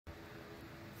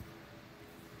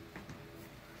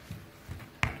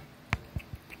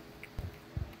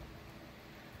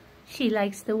She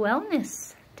likes the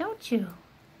wellness, don't you?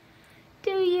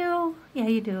 Do you? Yeah,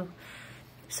 you do.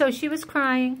 So she was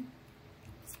crying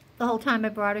the whole time I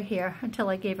brought her here until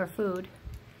I gave her food.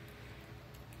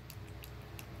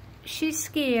 She's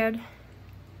scared,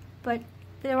 but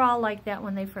they're all like that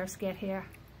when they first get here.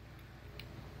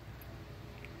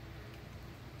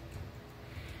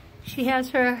 She has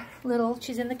her little,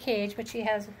 she's in the cage, but she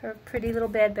has her pretty little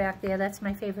bed back there. That's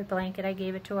my favorite blanket. I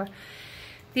gave it to her.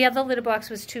 The other litter box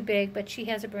was too big, but she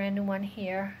has a brand new one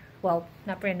here. Well,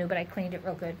 not brand new, but I cleaned it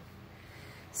real good.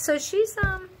 So she's,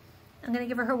 I'm going to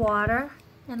give her water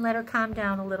and let her calm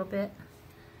down a little bit.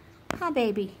 Hi,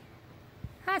 baby.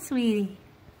 Hi, sweetie.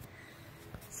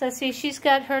 So see, she's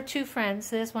got her two friends.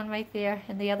 There's one right there,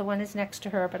 and the other one is next to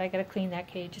her, but I got to clean that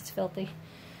cage. It's filthy.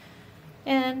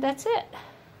 And that's it.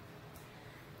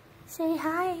 Say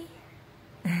hi.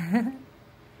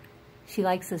 She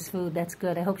likes this food. That's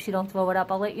good. I hope she don't throw it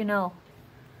up. I'll let you know.